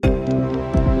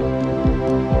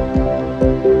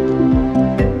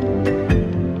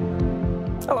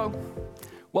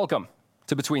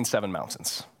to Between Seven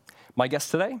Mountains. My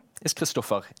guest today is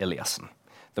Kristoffer Eliassen,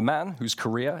 the man whose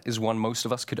career is one most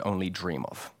of us could only dream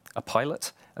of, a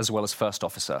pilot as well as first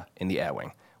officer in the Air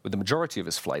Wing, with the majority of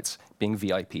his flights being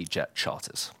VIP jet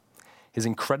charters. His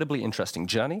incredibly interesting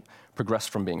journey progressed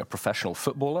from being a professional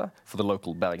footballer for the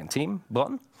local Bergen team,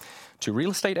 Brann, to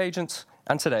real estate agent,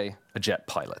 and today, a jet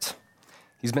pilot.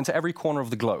 He's been to every corner of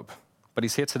the globe, but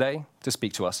he's here today to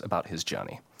speak to us about his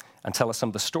journey and tell us some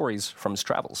of the stories from his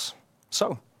travels.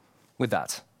 So, with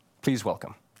that, please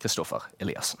welcome Kristoffer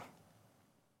Eliassen.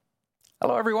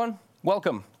 Hello, everyone.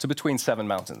 Welcome to Between Seven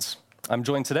Mountains. I'm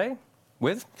joined today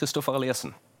with Kristoffer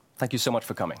Eliassen. Thank you so much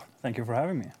for coming. Thank you for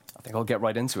having me. I think I'll get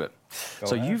right into it.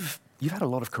 Go ahead. You've had a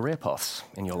lot of career paths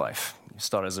in your life. You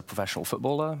started as a professional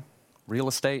footballer, real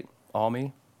estate,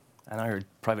 army, and now you're a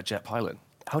private jet pilot.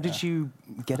 How did you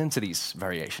get into these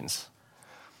variations?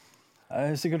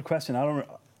 It's a good question.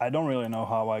 I don't really know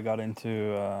how I got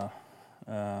into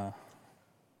the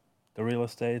real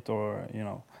estate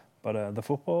but the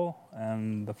football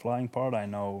and the flying part I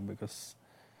know because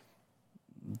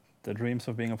the dreams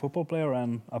of being a football player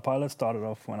and a pilot started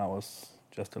off when I was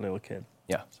just a little kid.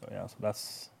 Yeah. So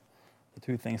that's the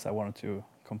two things I wanted to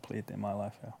complete in my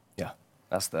life. Yeah.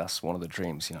 That's one of the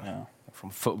dreams, Yeah. From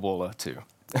footballer to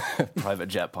private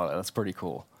jet pilot. That's pretty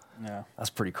cool. Yeah. That's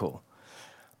pretty cool.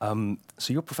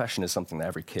 So your profession is something that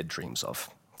every kid dreams of.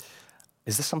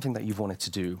 Is this something that you've wanted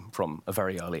to do from a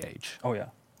very early age? Oh, yeah.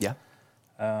 Yeah?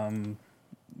 The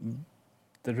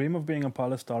dream of being a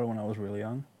pilot started when I was really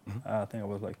young. Mm-hmm. I think I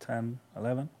was like 10,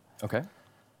 11. Okay.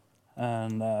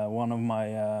 And one of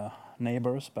my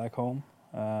neighbors back home,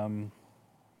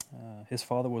 his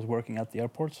father was working at the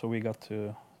airport, so we got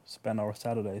to spend our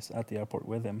Saturdays at the airport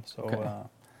with him. So, okay.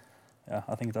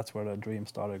 I think that's where the dream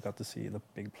started. Got to see the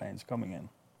big planes coming in.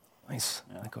 Nice.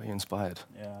 Yeah. That got you inspired.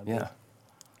 Yeah.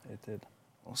 It did.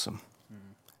 Awesome.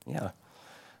 Yeah.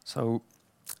 So,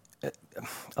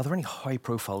 are there any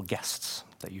high-profile guests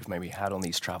that you've maybe had on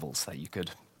these travels that you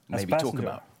could maybe talk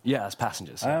about? Yeah, as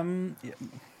passengers. Yeah.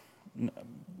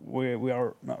 We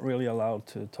are not really allowed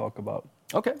to talk about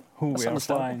Okay. who we are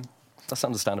flying. That's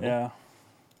understandable. Yeah.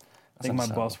 I think my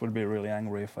boss would be really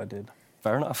angry if I did.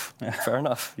 Fair enough. Fair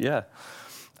enough. Yeah.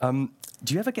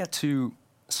 Do you ever get to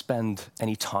spend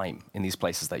any time in these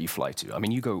places that you fly to? I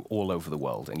mean, you go all over the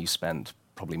world and you spend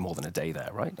probably more than a day there,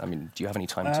 right? I mean, do you have any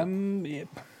time to?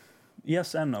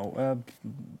 Yes and no.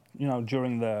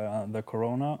 During the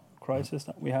Corona crisis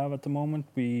that we have at the moment,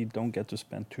 we don't get to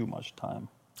spend too much time.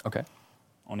 Okay.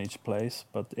 On each place,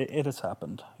 but it has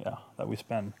happened. Yeah, that we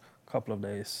spend a couple of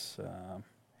days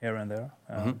here and there.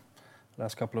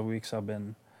 Last couple of weeks, I've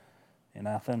been in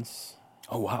Athens.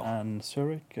 Oh wow. And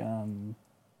Zurich and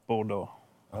Bordeaux.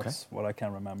 That's what I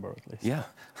can remember at least. Yeah.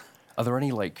 Are there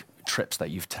any trips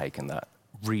that you've taken that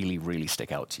really, really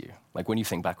stick out to you? Like when you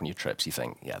think back on your trips, you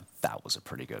think, yeah, that was a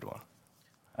pretty good one.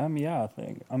 Yeah,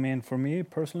 I mean, for me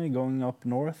personally, going up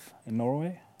north in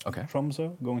Norway,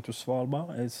 Tromsø, going to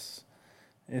Svalbard is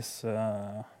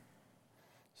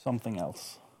something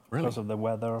else. Really? Because of the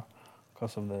weather,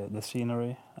 because of the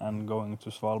scenery, and going to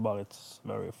Svalbard, it's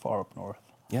very far up north.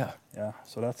 Yeah. Yeah,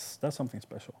 so that's something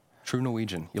special. True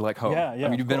Norwegian. You like home. Yeah. I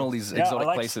mean, you've been all these exotic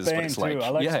places, Spain but it's too. like... I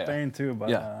like Spain too, but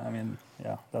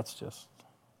yeah. That's just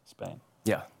Spain.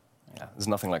 Yeah. There's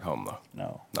nothing like home,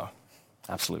 though. No,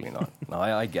 absolutely not. No,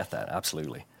 I get that,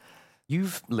 absolutely.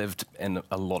 You've lived in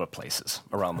a lot of places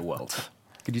around the world.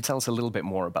 Could you tell us a little bit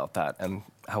more about that and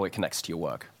how it connects to your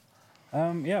work?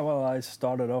 Well, I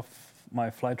started off my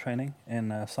flight training in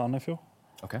Sandefjord.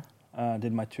 Okay.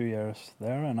 Did my 2 years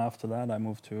there, and after that I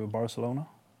moved to Barcelona.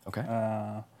 Okay.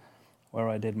 Where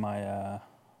I did my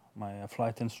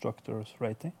flight instructor's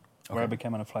rating, where I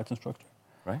became a flight instructor.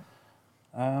 Right.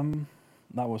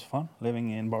 That was fun,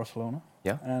 living in Barcelona.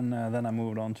 Yeah. And then I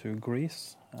moved on to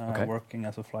Greece, working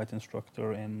as a flight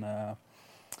instructor in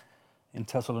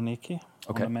Thessaloniki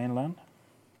on the mainland.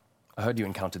 I heard you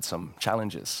encountered some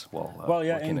challenges while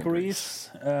working in Greece.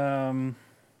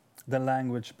 The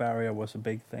language barrier was a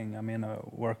big thing. I mean,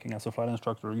 working as a flight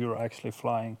instructor, you're actually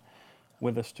flying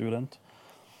with a student.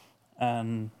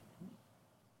 And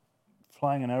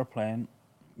flying an airplane,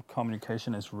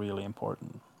 communication is really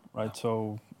important, right?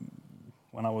 So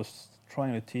when I was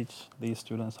trying to teach these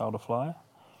students how to fly,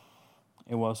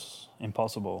 it was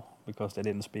impossible because they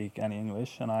didn't speak any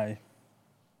English and I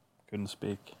couldn't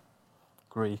speak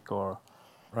Greek or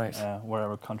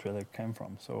wherever country they came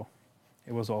from. So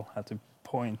it was all had to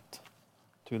point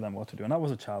to them what to do, and that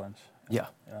was a challenge. Yeah,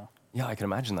 I can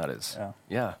imagine that is.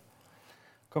 Yeah.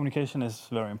 Communication is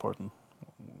very important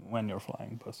when you're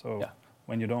flying, but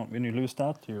when you lose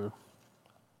that,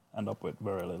 end up with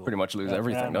very little. Pretty much lose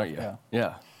everything, don't you? Yeah.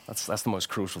 Yeah. That's the most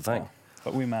crucial thing. Yeah.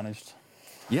 But we managed.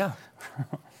 Yeah.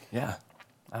 Yeah.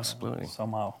 Absolutely.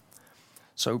 Somehow.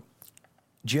 So,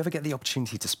 do you ever get the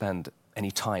opportunity to spend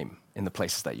any time in the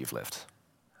places that you've lived?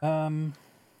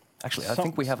 Actually, I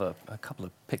think we have a couple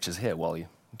of pictures here while you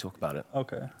talk about it.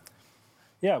 Okay.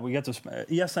 Yeah, we get to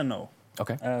yes and no.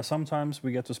 Okay. Sometimes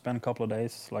we get to spend a couple of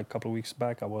days. Like a couple of weeks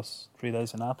back, I was 3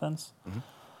 days in Athens. Mm-hmm.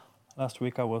 Last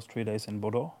week I was 3 days in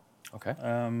Bordeaux. Okay.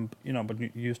 But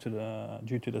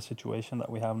due to the situation that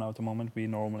we have now at the moment, we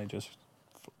normally just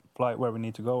fly where we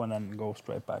need to go and then go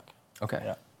straight back. Okay.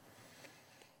 Yeah.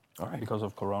 All right. Because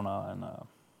of Corona and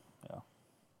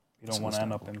you don't want to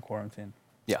end up in quarantine.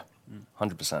 Yeah.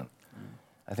 100%.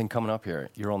 I think coming up here,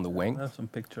 you're on the wing. I have some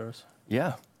pictures.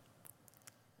 Yeah.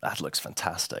 That looks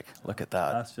fantastic. Look at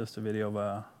that. That's just a video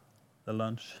of the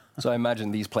lunch. So I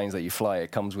imagine these planes that you fly,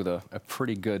 it comes with a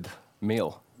pretty good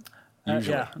meal.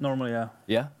 Usually. Yeah, normally, yeah.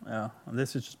 Yeah? Yeah. And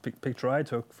this is just a picture I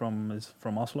took from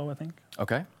Oslo, I think.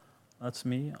 Okay. That's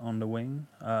me on the wing.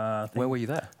 Where were you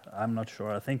there? I'm not sure.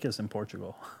 I think it's in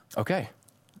Portugal. Okay.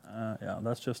 Yeah,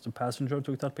 that's just a passenger who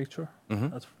took that picture. Mm-hmm.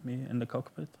 That's me in the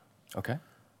cockpit. Okay.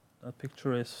 That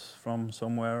picture is from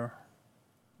somewhere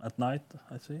at night,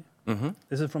 I see. Mm-hmm.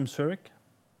 This is from Zurich.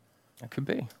 It could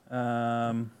be.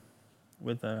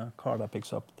 With a car that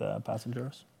picks up the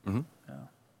passengers. Mm-hmm. Yeah.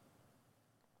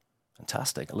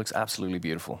 Fantastic. It looks absolutely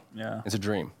beautiful. Yeah. It's a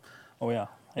dream. Oh, yeah.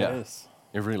 It Yeah. is.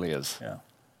 It really is. Yeah.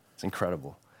 It's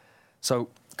incredible. So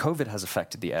COVID has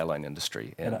affected the airline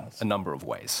industry in a number of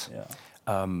ways. Yeah.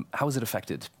 How has it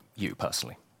affected you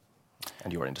personally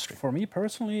and your industry? For me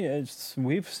personally,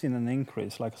 we've seen an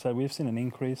increase. Like I said, we've seen an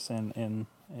increase in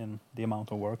the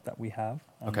amount of work that we have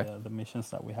and the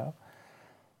missions that we have.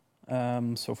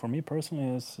 So for me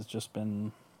personally, it's just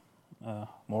been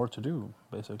more to do,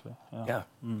 basically. Yeah.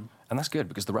 And that's good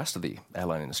because the rest of the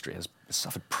airline industry has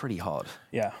suffered pretty hard.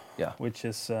 Yeah. Yeah. Which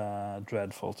is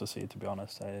dreadful to see, to be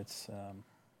honest. I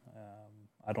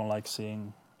don't like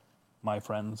seeing my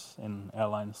friends in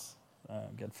airlines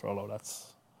get furloughed. Of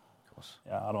course.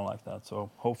 Yeah, I don't like that. So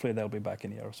hopefully they'll be back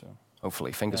in the air soon.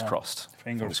 Hopefully, fingers crossed.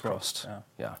 Fingers crossed.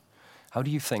 Yeah. How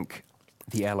do you think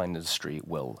the airline industry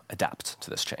will adapt to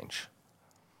this change?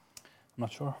 I'm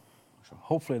not sure.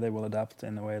 Hopefully they will adapt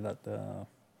in a way that,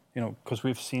 because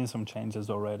we've seen some changes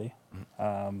already.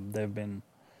 Mm-hmm. They've been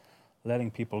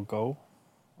letting people go,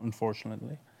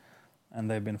 unfortunately, and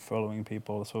they've been furloughing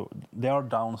people. So they are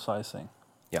downsizing.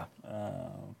 Yeah.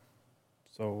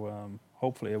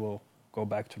 Hopefully it will go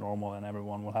back to normal and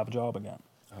everyone will have a job again.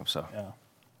 I hope so. Yeah.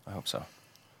 I hope so.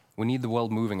 We need the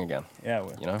world moving again. Yeah,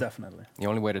 definitely. The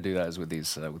only way to do that is with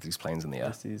these planes in the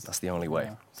air. That's the only way.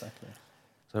 Yeah, exactly.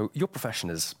 So your profession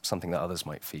is something that others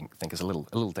might think is a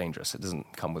little dangerous. It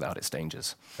doesn't come without its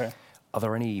dangers. Okay. Are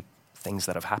there any things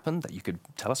that have happened that you could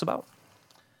tell us about?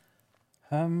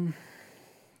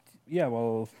 Yeah,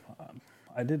 well,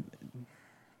 I did.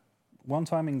 One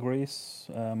time in Greece,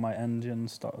 my engine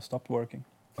stopped working.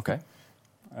 Okay.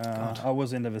 I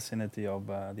was in the vicinity of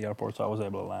the airport, so I was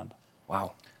able to land.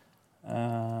 Wow.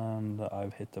 And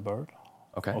I've hit the bird.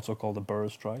 Okay. Also called the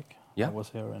bird strike. Yeah. I was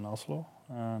here in Oslo,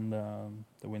 and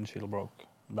the windshield broke.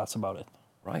 That's about it.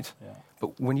 Right. Yeah.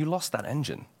 But when you lost that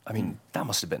engine, I mean, that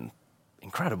must have been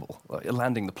incredible.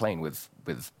 Landing the plane with,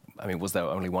 I mean, was there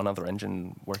only one other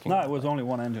engine working? No, it was only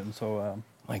one engine, so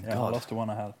My God. I lost the one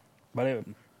I had. But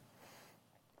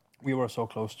we were so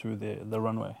close to the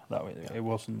runway that it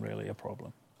wasn't really a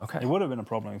problem. Okay. It would have been a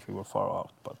problem if we were far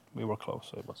out, but we were close,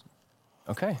 so it wasn't.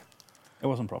 Okay. It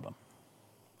wasn't a problem.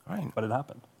 Right. But it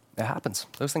happened. It happens.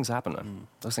 Those things happen, man.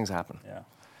 Those things happen. Yeah.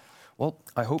 Well,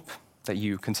 I hope that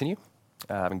you continue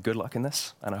having good luck in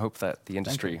this, and I hope that the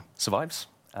industry survives.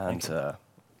 And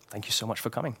thank you so much for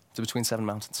coming to Between Seven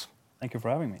Mountains. Thank you for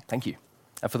having me. Thank you.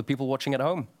 And for the people watching at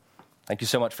home, thank you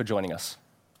so much for joining us.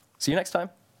 See you next time.